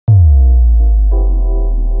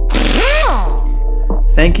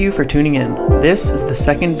Thank you for tuning in. This is the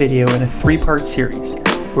second video in a three-part series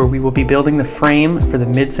where we will be building the frame for the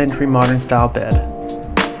mid-century modern style bed.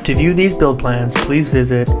 To view these build plans, please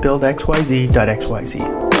visit BuildXYZ.xyz.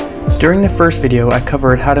 During the first video, I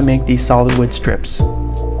covered how to make these solid wood strips.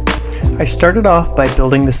 I started off by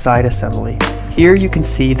building the side assembly. Here you can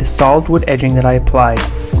see the solid wood edging that I applied.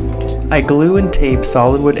 I glue and tape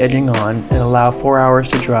solid wood edging on and allow 4 hours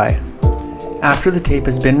to dry. After the tape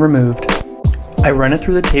has been removed, I run it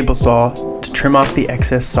through the table saw to trim off the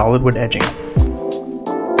excess solid wood edging.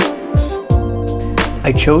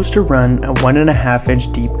 I chose to run a 1.5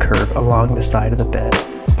 inch deep curve along the side of the bed.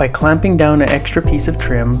 By clamping down an extra piece of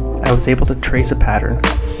trim, I was able to trace a pattern.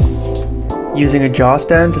 Using a jaw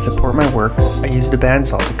stand to support my work, I used a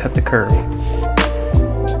bandsaw to cut the curve.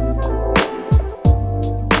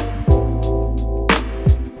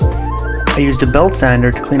 I used a belt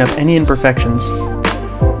sander to clean up any imperfections.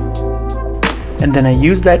 And then I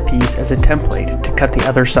used that piece as a template to cut the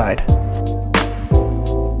other side.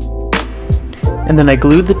 And then I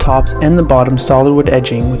glued the tops and the bottom solid wood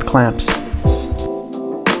edging with clamps.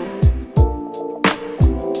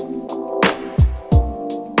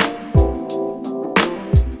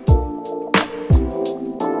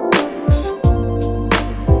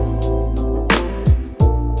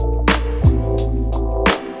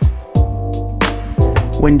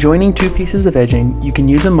 When joining two pieces of edging, you can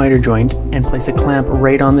use a miter joint and place a clamp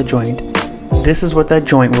right on the joint. This is what that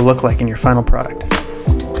joint will look like in your final product.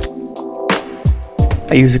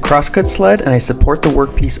 I use a crosscut sled and I support the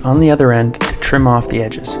workpiece on the other end to trim off the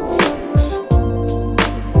edges.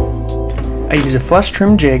 I use a flush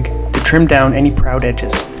trim jig to trim down any proud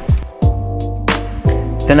edges.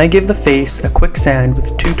 Then I give the face a quick sand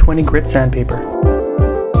with 220 grit sandpaper.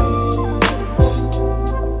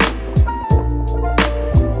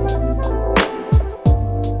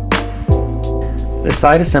 The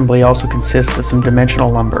side assembly also consists of some dimensional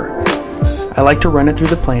lumber. I like to run it through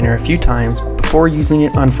the planer a few times before using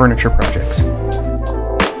it on furniture projects.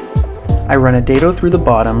 I run a dado through the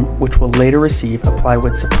bottom, which will later receive a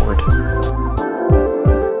plywood support.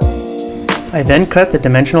 I then cut the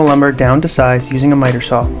dimensional lumber down to size using a miter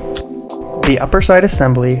saw. The upper side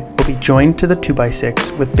assembly will be joined to the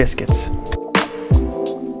 2x6 with biscuits.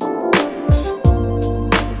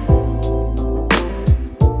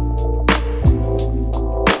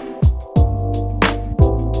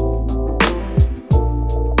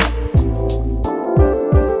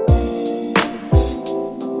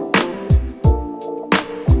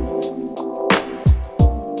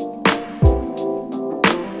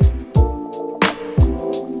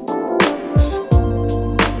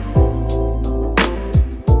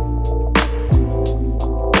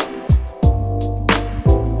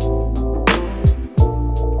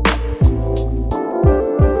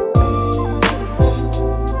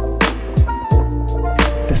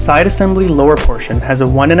 The side assembly lower portion has a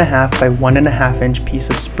 1.5 by 1.5 inch piece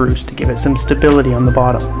of spruce to give it some stability on the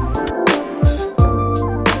bottom.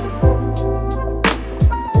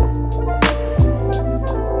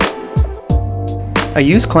 I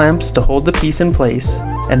use clamps to hold the piece in place,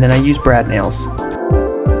 and then I use brad nails.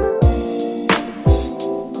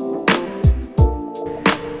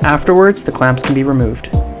 Afterwards, the clamps can be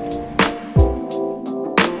removed.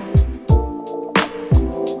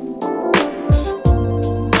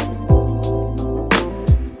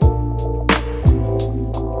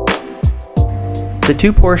 The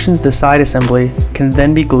two portions of the side assembly can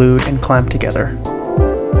then be glued and clamped together.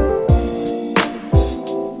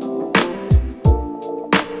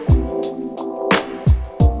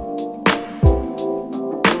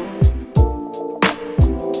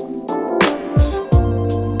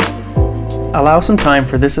 Allow some time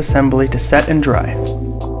for this assembly to set and dry.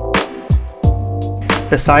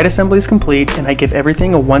 The side assembly is complete and I give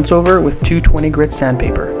everything a once over with 220 grit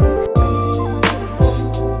sandpaper.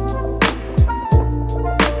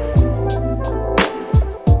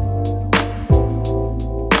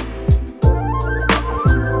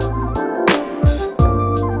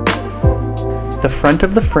 The front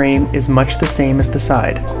of the frame is much the same as the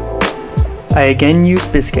side. I again use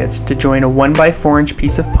biscuits to join a 1x4 inch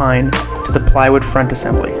piece of pine to the plywood front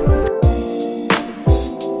assembly.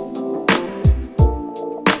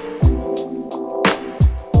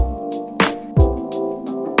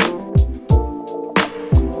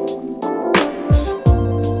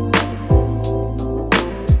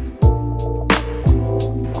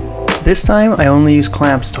 This time I only use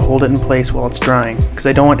clamps to hold it in place while it's drying, because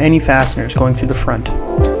I don't want any fasteners going through the front.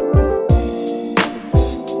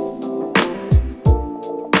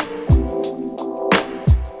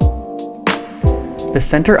 The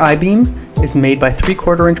center I-beam is made by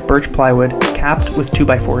 3/4 inch birch plywood capped with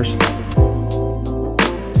 2x4s.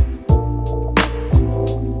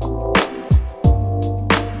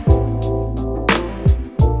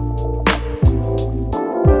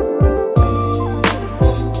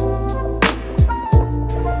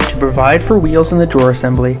 To provide for wheels in the drawer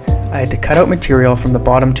assembly, I had to cut out material from the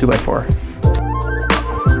bottom 2x4.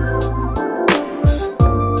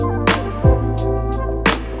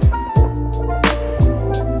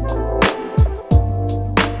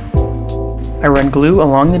 I run glue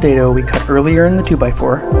along the dado we cut earlier in the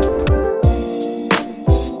 2x4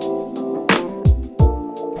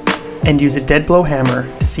 and use a dead blow hammer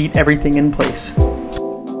to seat everything in place.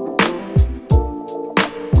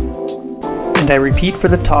 And I repeat for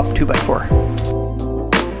the top 2x4.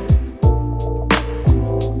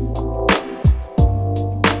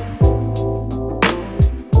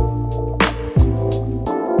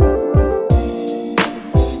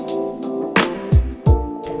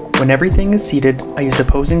 When everything is seated, I used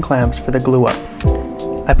opposing clamps for the glue up.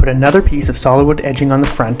 I put another piece of solid wood edging on the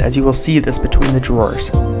front, as you will see this between the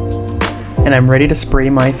drawers. And I'm ready to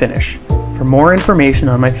spray my finish. For more information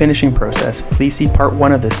on my finishing process, please see part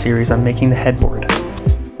 1 of this series on making the headboard.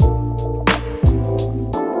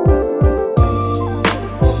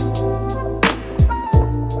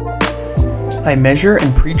 I measure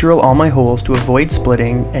and pre-drill all my holes to avoid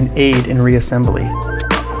splitting and aid in reassembly.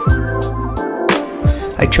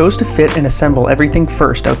 I chose to fit and assemble everything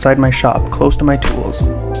first outside my shop, close to my tools.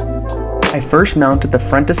 I first mounted the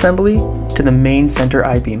front assembly to the main center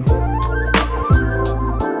I-beam.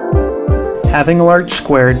 Having a large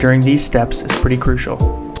square during these steps is pretty crucial.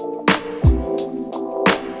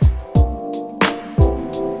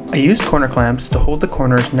 I used corner clamps to hold the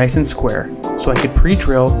corners nice and square, so I could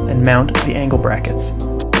pre-drill and mount the angle brackets.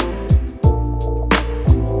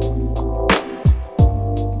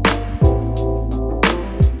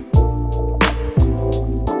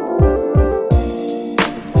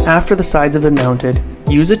 After the sides have been mounted,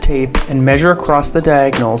 use a tape and measure across the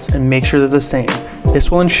diagonals and make sure they're the same.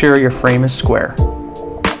 This will ensure your frame is square.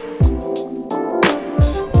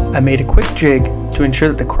 I made a quick jig to ensure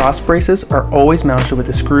that the cross braces are always mounted with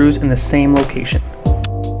the screws in the same location.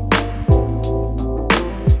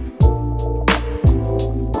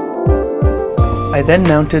 I then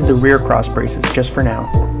mounted the rear cross braces just for now.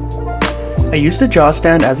 I used a jaw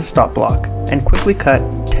stand as a stop block and quickly cut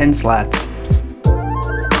 10 slats.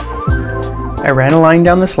 I ran a line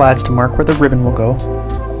down the slats to mark where the ribbon will go.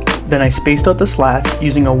 Then I spaced out the slats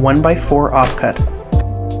using a 1x4 offcut.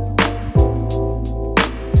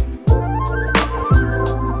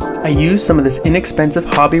 I used some of this inexpensive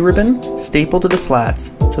hobby ribbon stapled to the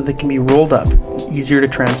slats so they can be rolled up, easier to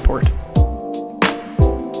transport.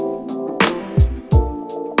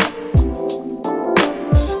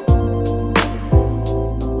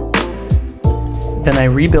 Then I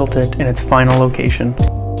rebuilt it in its final location.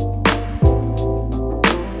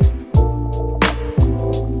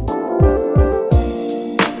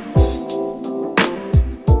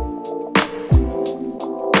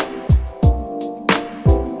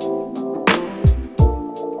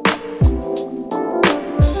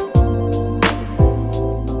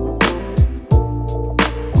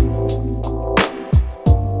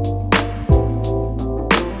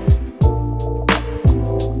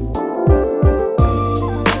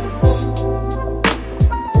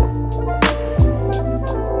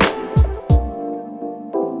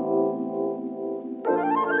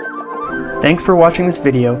 Thanks for watching this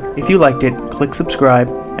video. If you liked it, click subscribe,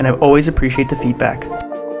 and I always appreciate the feedback.